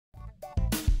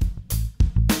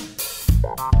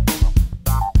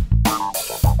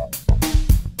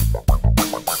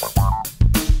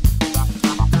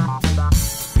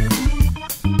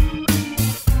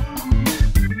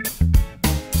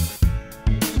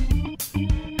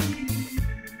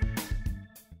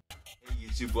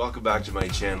YouTube, welcome back to my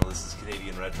channel. This is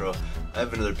Canadian Retro. I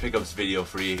have another pickups video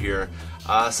for you here.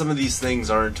 Some of these things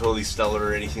aren't totally stellar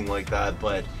or anything like that,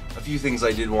 but a few things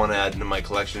I did want to add into my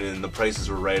collection, and the prices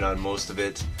were right on most of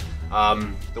it.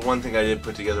 The one thing I did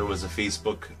put together was a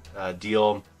Facebook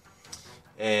deal,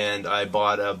 and I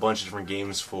bought a bunch of different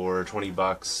games for 20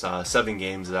 bucks, 7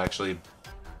 games actually,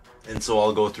 and so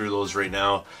I'll go through those right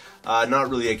now. Not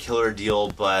really a killer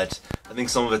deal, but I think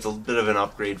some of it's a bit of an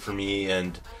upgrade for me,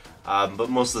 and but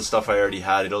most of the stuff I already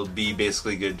had. It'll be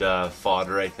basically good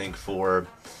fodder, I think, for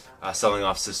selling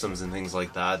off systems and things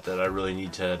like that I really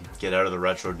need to get out of the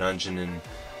retro dungeon and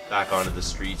back onto the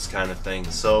streets kind of thing.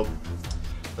 So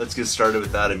let's get started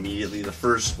with that immediately. The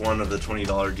first one of the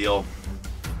 $20 deal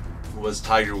was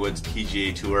Tiger Woods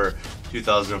PGA Tour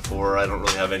 2004. I don't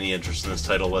really have any interest in this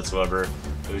title whatsoever.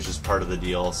 It was just part of the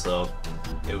deal, so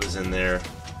it was in there.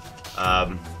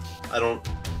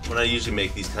 When I usually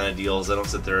make these kind of deals, I don't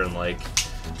sit there and, like,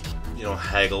 you know,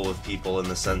 haggle with people in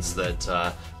the sense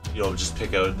that you know, just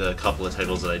pick out the couple of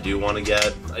titles that I do want to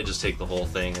get. I just take the whole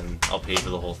thing and I'll pay for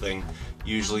the whole thing.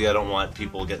 Usually I don't want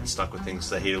people getting stuck with things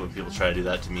because I hate it when people try to do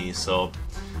that to me. So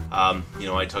you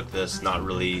know, I took this, not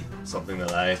really something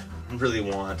that I really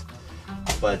want,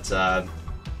 but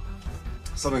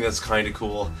something that's kind of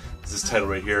cool is this title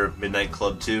right here, Midnight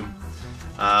Club 2.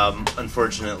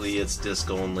 Unfortunately, it's disc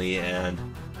only, and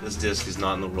this disc is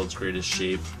not in the world's greatest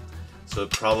shape, so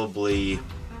it probably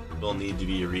will need to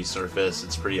be resurfaced.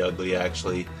 It's pretty ugly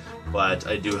actually, but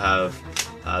I do have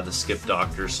the Skip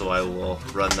Doctor, so I will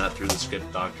run that through the Skip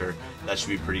Doctor. That should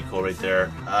be pretty cool right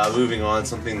there. Moving on,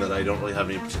 something that I don't really have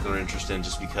any particular interest in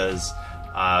just because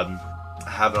I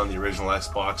have it on the original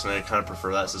Xbox and I kind of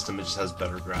prefer that system. It just has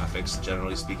better graphics,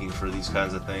 generally speaking, for these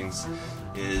kinds of things,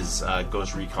 is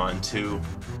Ghost Recon 2.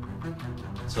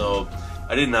 So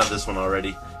I didn't have this one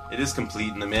already. It is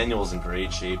complete, and the manual is in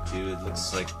great shape too. It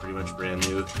looks like pretty much brand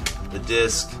new. The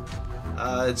disc,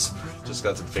 it's just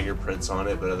got some fingerprints on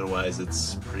it, but otherwise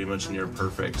it's pretty much near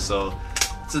perfect. So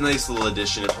it's a nice little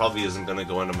addition. It probably isn't going to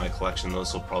go into my collection though,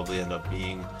 so it'll probably end up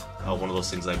being one of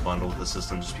those things I bundle with the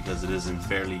system just because it is in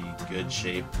fairly good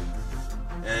shape.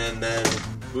 And then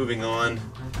moving on,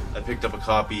 I picked up a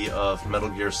copy of Metal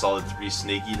Gear Solid 3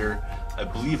 Snake Eater. I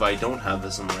believe I don't have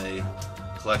this in my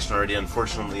collection already.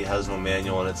 Unfortunately, it has no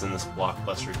manual and it's in this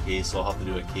Blockbuster case, so I'll have to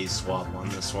do a case swap on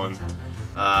this one.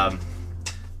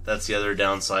 That's the other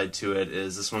downside to it,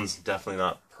 is this one's definitely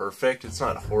not perfect. It's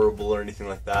not horrible or anything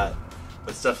like that,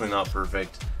 but it's definitely not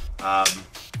perfect.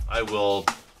 I will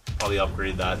probably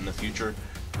upgrade that in the future,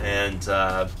 and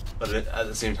but at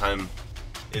the same time,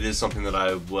 it is something that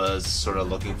I was sort of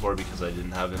looking for because I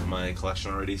didn't have it in my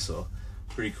collection already, so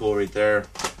pretty cool right there.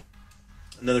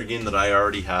 Another game that I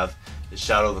already have is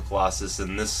Shadow of the Colossus,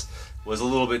 and this was a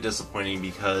little bit disappointing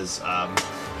because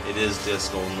it is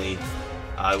disc only.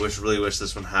 I really wish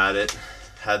this one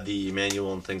had the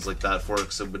manual and things like that for it,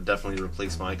 because it would definitely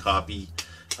replace my copy,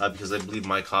 because I believe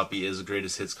my copy is a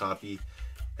greatest hits copy.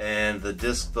 And the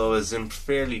disc though is in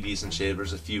fairly decent shape.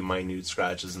 There's a few minute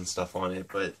scratches and stuff on it,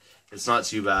 but it's not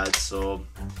too bad, so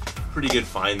pretty good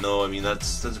find though. I mean,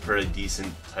 that's a pretty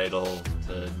decent title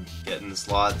to get in the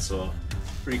slot, so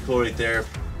pretty cool right there.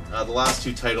 The last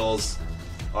two titles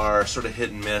are sort of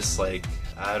hit and miss. Like,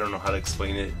 I don't know how to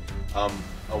explain it.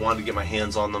 I wanted to get my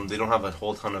hands on them. They don't have a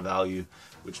whole ton of value,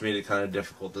 which made it kind of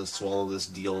difficult to swallow this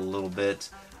deal a little bit.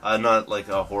 Not like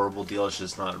a horrible deal, it's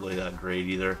just not really that great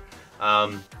either.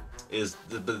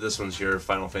 But this one's here,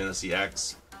 Final Fantasy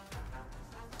X.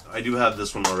 I do have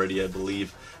this one already, I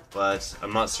believe, but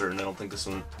I'm not certain. I don't think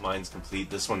mine's complete.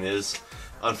 This one is.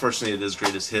 Unfortunately, it is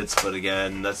greatest hits, but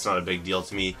again, that's not a big deal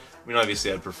to me. I mean,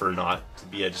 obviously, I'd prefer not to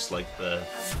be. I just like the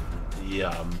you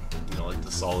know, like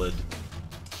the solid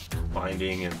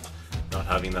binding and not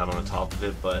having that on the top of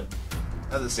it. But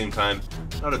at the same time,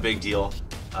 not a big deal.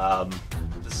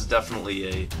 This is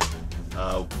definitely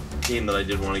a game that I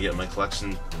did want to get in my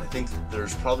collection. I think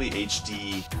there's probably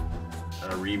HD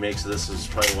remakes of this. Is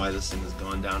probably why this thing has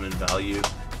gone down in value.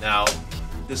 Now,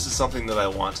 this is something that I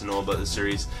want to know about the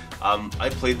series. I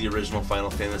played the original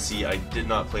Final Fantasy. I did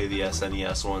not play the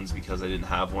SNES ones because I didn't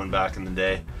have one back in the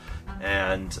day.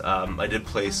 And I did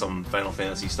play some Final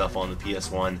Fantasy stuff on the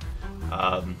PS1.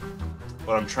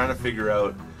 But I'm trying to figure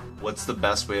out what's the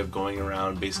best way of going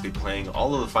around basically playing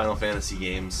all of the Final Fantasy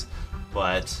games,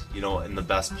 but, you know, in the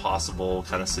best possible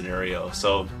kind of scenario.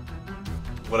 So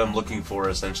what I'm looking for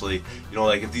essentially, you know,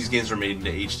 like if these games were made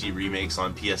into HD remakes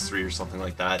on PS3 or something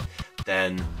like that,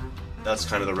 then that's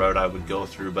kind of the route I would go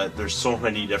through. But there's so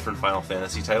many different Final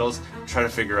Fantasy titles. I'm trying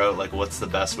to figure out like what's the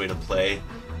best way to play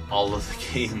all of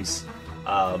the games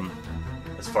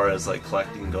as far as like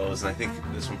collecting goes, and I think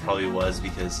this one probably was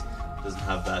because it doesn't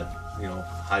have that, you know,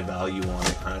 high value on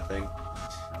it kind of thing.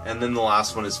 And then the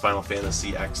last one is Final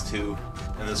Fantasy X2,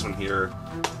 and this one here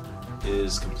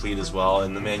is complete as well,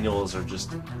 and the manuals are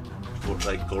just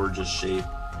like gorgeous shape.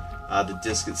 The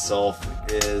disc itself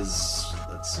is,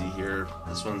 let's see here,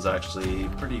 this one's actually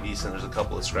pretty decent. There's a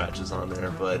couple of scratches on there,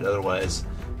 but otherwise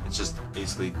it's just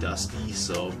basically dusty,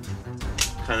 so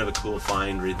kind of a cool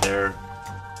find right there.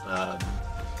 I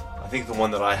think the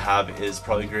one that I have is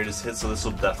probably greatest hit, so this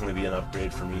will definitely be an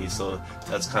upgrade for me, so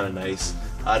that's kind of nice.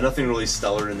 Nothing really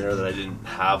stellar in there that I didn't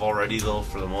have already though,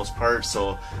 for the most part,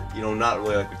 so you know, not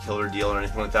really like a killer deal or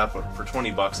anything like that, but for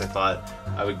 20 bucks I thought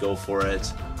I would go for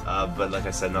it. But like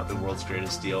I said, not the world's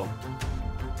greatest deal.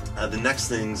 The next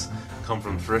things come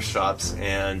from thrift shops,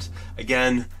 and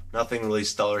again, nothing really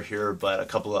stellar here, but a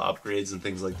couple of upgrades and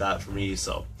things like that for me,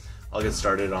 so I'll get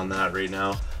started on that right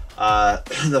now.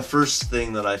 The first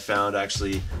thing that I found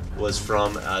actually was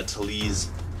from Talese,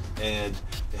 and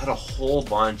they had a whole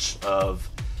bunch of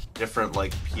different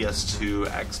like PS2,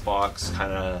 Xbox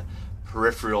kind of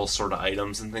peripheral sort of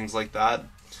items and things like that.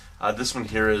 This one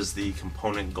here is the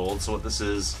component gold. So what this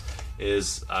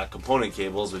is component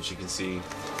cables, which you can see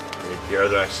right here.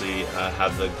 They actually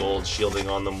have the gold shielding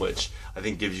on them, which I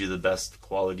think gives you the best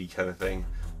quality kind of thing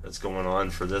that's going on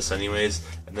for this anyways.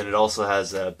 And then it also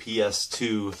has a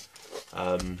PS2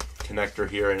 connector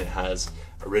here, and it has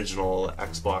original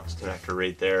Xbox connector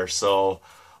right there. So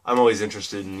I'm always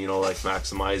interested in, you know, like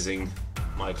maximizing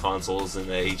my consoles in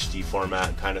a HD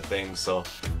format kind of thing, so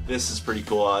this is pretty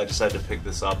cool. I just had to pick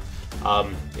this up.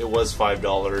 It was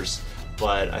 $5,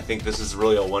 but I think this is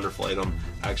really a wonderful item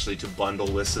actually to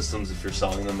bundle with systems if you're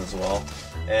selling them as well.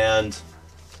 And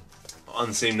on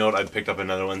the same note, I picked up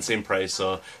another one, same price,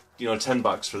 so you know, 10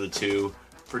 bucks for the two.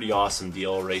 Pretty awesome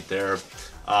deal right there.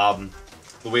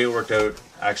 The way it worked out,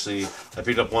 actually, I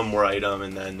picked up one more item,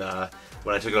 and then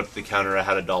when I took it up to the counter, I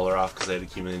had $1 off because I had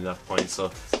accumulated enough points,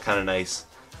 so kind of nice.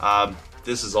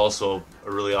 This is also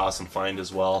a really awesome find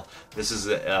as well. This is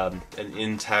an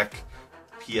Intech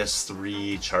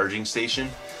PS3 charging station.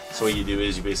 So what you do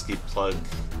is you basically plug,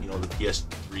 you know, the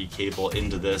PS3 cable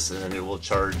into this, and then it will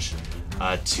charge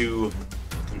 2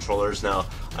 controllers. Now,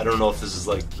 I don't know if this is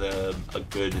like a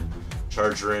good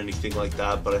charger or anything like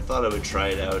that, but I thought I would try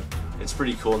it out. It's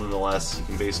pretty cool nonetheless. You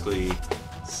can basically,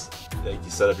 like, you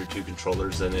set up your 2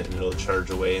 controllers in it, and it'll charge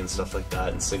away and stuff like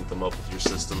that, and sync them up with your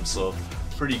system. So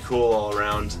pretty cool all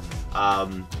around.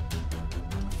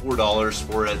 $4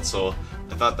 for it, so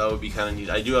I thought that would be kind of neat.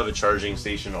 I do have a charging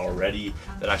station already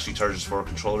that actually charges 4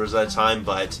 controllers at a time,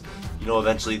 but you know,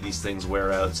 eventually these things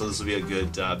wear out, so this will be a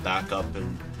good backup.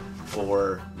 And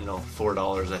for, you know,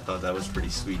 $4, I thought that was a pretty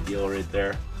sweet deal right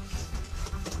there.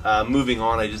 Moving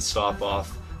on, I did stop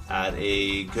off at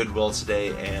a Goodwill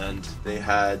today, and they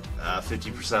had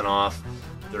 50% off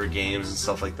their games and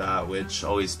stuff like that, which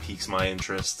always piques my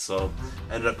interest, so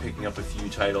I ended up picking up a few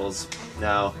titles.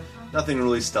 Now, nothing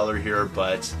really stellar here,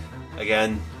 but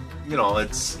again, you know, it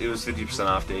was 50%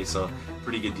 off day, so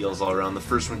pretty good deals all around. The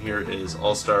first one here is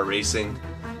All-Star Racing,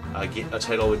 a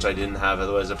title which I didn't have,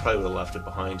 otherwise I probably would have left it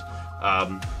behind.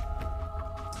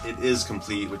 It is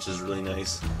complete, which is really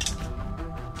nice.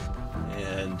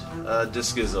 And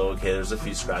disc is okay, there's a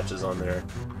few scratches on there.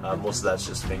 Most of that's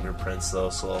just fingerprints though,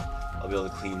 so I'll be able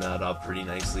to clean that up pretty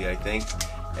nicely, I think.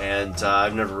 And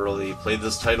I've never really played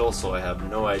this title, so I have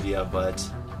no idea, but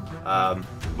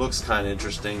looks kind of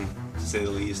interesting, to say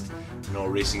the least. You know, a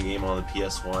racing game on the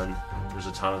PS1, there's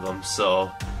a ton of them,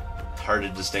 so hard to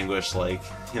distinguish, like,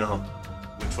 you know,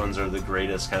 which ones are the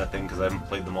greatest kind of thing, because I haven't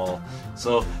played them all.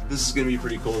 So this is going to be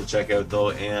pretty cool to check out though,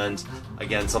 and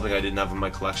again, something I didn't have in my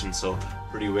collection, so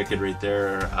pretty wicked right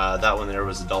there. That one there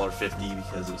was $1.50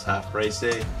 because it was half price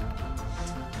day.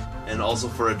 And also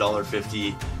for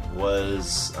 $1.50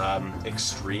 was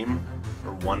Extreme,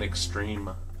 or One Extreme.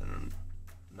 I'm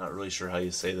not really sure how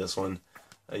you say this one.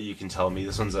 You can tell me.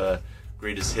 This one's a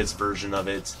greatest hits version of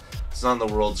it. It's not in the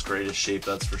world's greatest shape,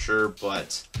 that's for sure,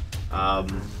 but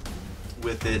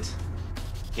with it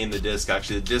came the disc.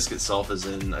 Actually, the disc itself is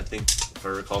in, I think, if I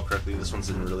recall correctly, this one's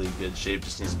in really good shape,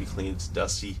 just needs to be cleaned, it's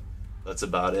dusty. That's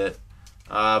about it.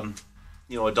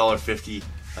 You know, $1.50,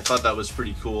 I thought that was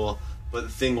pretty cool, but the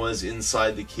thing was,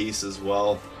 inside the case as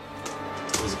well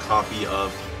was a copy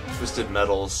of Twisted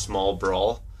Metal's Small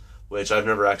Brawl, which I've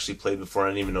never actually played before. I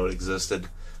didn't even know it existed.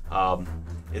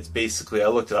 It's basically, I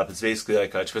looked it up, it's basically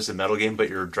like a Twisted Metal game, but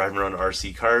you're driving around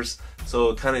RC cars,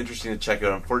 so kind of interesting to check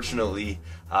out. Unfortunately,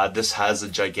 this has a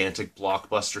gigantic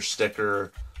Blockbuster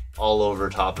sticker all over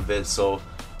top of it, so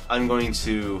I'm going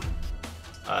to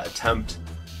attempt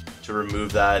to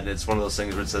remove that, and it's one of those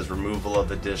things where it says removal of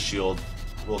the disc shield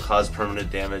will cause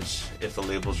permanent damage. If the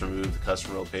label is removed, the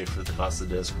customer will pay for the cost of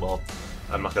the disc. Well,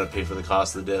 I'm not going to pay for the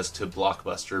cost of the disc to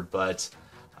Blockbuster, but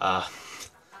I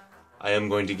am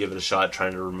going to give it a shot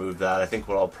trying to remove that. I think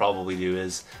what I'll probably do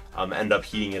is end up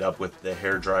heating it up with the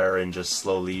hair dryer and just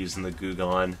slowly using the Goo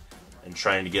Gone and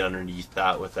trying to get underneath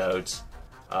that without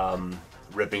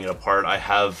ripping it apart. I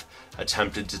have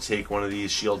attempted to take one of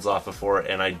these shields off before,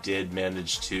 and I did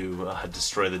manage to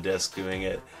destroy the disc doing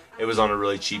it. It was on a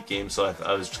really cheap game, so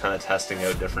I was kind of testing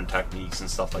out different techniques and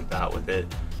stuff like that with it,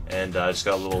 and I just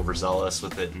got a little overzealous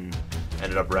with it and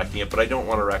ended up wrecking it. But I don't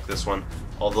want to wreck this one,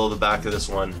 although the back of this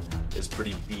one is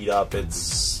pretty beat up.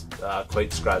 It's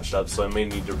quite scratched up, so I may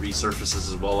need to resurface this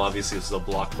as well. Obviously, this is a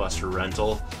Blockbuster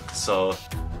rental, so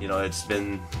you know it's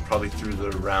been probably through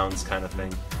the rounds kind of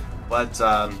thing. But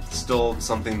still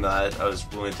something that I was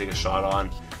willing to take a shot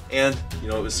on, and you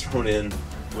know it was thrown in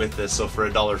with this, so for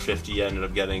 $1.50 I ended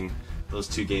up getting those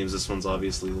 2 games. This one's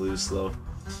obviously loose though.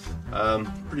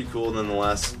 Pretty cool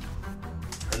nonetheless.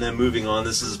 And then moving on,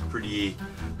 this is pretty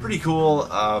cool.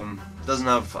 Doesn't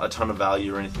have a ton of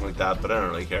value or anything like that, but I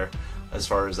don't really care as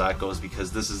far as that goes,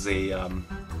 because this is a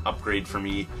upgrade for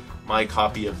me. My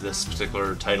copy of this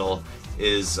particular title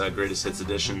is a Greatest Hits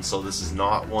edition, so this is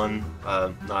not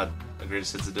not a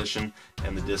Greatest Hits edition,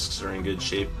 and the discs are in good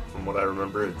shape from what I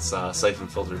remember. It's Siphon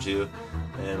Filter 2,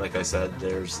 and like I said,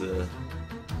 there's the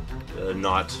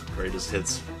not Greatest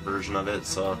Hits version of it,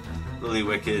 so really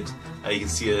wicked. You can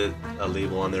see a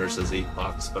label on there that says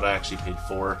 $8, but I actually paid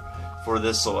 $4 for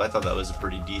this, so I thought that was a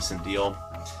pretty decent deal.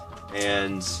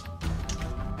 And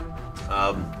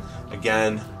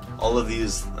again, all of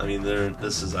these, I mean,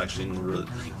 this is actually in really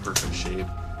perfect shape,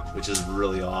 which is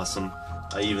really awesome.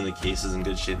 Even the case is in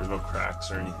good shape. There's no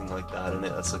cracks or anything like that in it.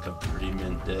 That's like a pretty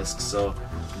mint disc. So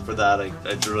for that, I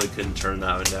really couldn't turn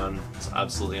that one down. It's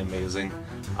absolutely amazing.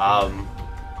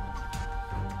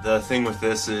 The thing with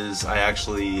this is I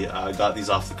actually got these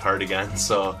off the cart again.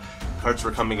 So carts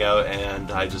were coming out and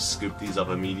I just scooped these up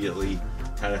immediately,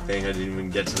 kind of thing. I didn't even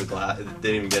get to the glass. Didn't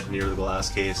even get near the glass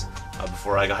case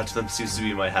before I got to them. Seems to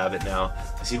be my habit now.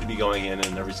 I seem to be going in,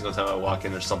 and every single time I walk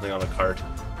in, there's something on a cart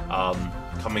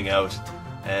coming out.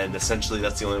 And essentially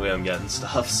that's the only way I'm getting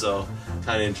stuff, so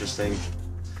kind of interesting.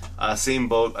 Same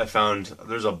boat, I found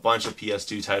there's a bunch of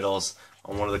PS2 titles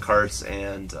on one of the carts,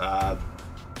 and none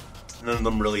of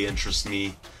them really interest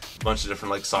me. A bunch of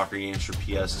different like soccer games for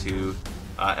PS2,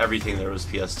 everything there was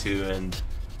PS2, and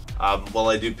while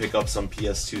I do pick up some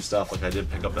PS2 stuff, like I did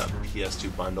pick up that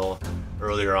PS2 bundle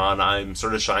earlier on, I'm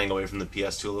sort of shying away from the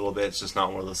PS2 a little bit. It's just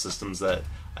not one of those systems that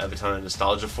I have a ton of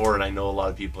nostalgia for, and I know a lot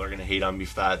of people are going to hate on me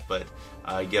for that, but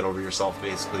get over yourself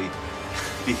basically,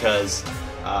 because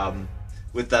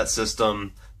with that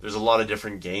system there's a lot of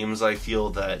different games I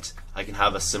feel that I can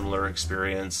have a similar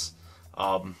experience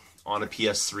on a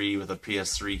PS3 with a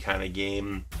PS3 kind of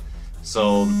game,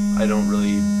 so I don't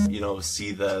really, you know,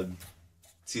 see the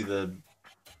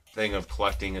thing of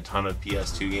collecting a ton of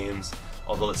PS2 games,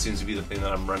 although it seems to be the thing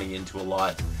that I'm running into a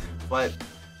lot. But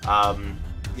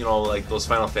you know, like those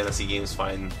Final Fantasy games,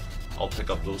 fine, I'll pick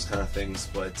up those kind of things,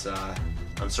 but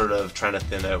I'm sort of trying to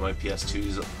thin out my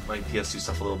PS2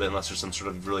 stuff a little bit, unless there's some sort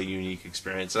of really unique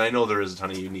experience. And I know there is a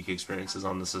ton of unique experiences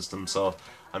on the system, so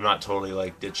I'm not totally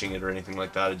like ditching it or anything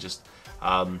like that. It just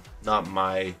not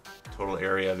my total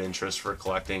area of interest for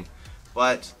collecting.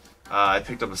 But I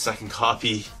picked up a second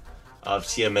copy of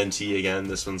TMNT again.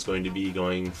 This one's going to be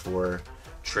going for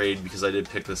trade because I did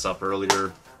pick this up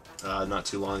earlier, not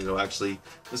too long ago actually.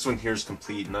 This one here is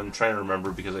complete, and I'm trying to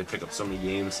remember because I pick up so many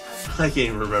games I can't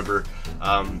even remember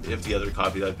if the other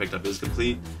copy that I picked up is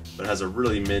complete, but it has a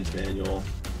really mint manual,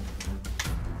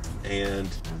 and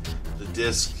the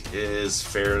disc is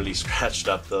fairly scratched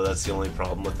up though. That's the only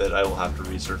problem with it. I will have to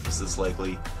resurface this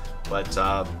likely, but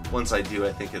once I do,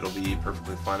 I think it'll be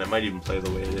perfectly fine. It might even play the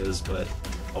way it is, but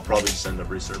I'll probably just end up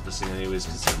resurfacing anyways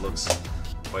because it looks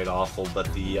quite awful.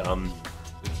 But the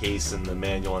case and the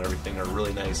manual and everything are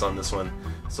really nice on this one,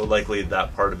 so likely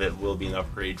that part of it will be an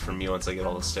upgrade for me once I get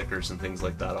all the stickers and things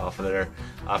like that off of there.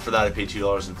 For that I paid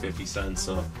 $2.50,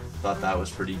 so thought that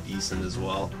was pretty decent as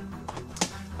well.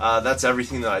 That's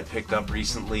everything that I picked up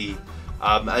recently.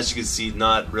 As you can see,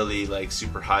 not really like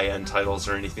super high-end titles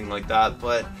or anything like that,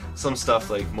 but some stuff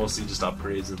like mostly just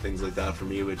upgrades and things like that for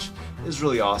me, which is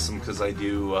really awesome because I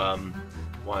do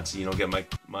want to, you know, get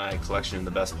my collection in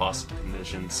the best possible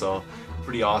condition. So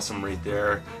pretty awesome right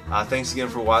there. Thanks again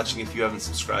for watching. If you haven't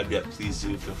subscribed yet, please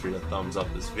do. Feel free to thumbs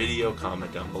up this video,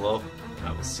 comment down below, and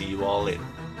I will see you all later.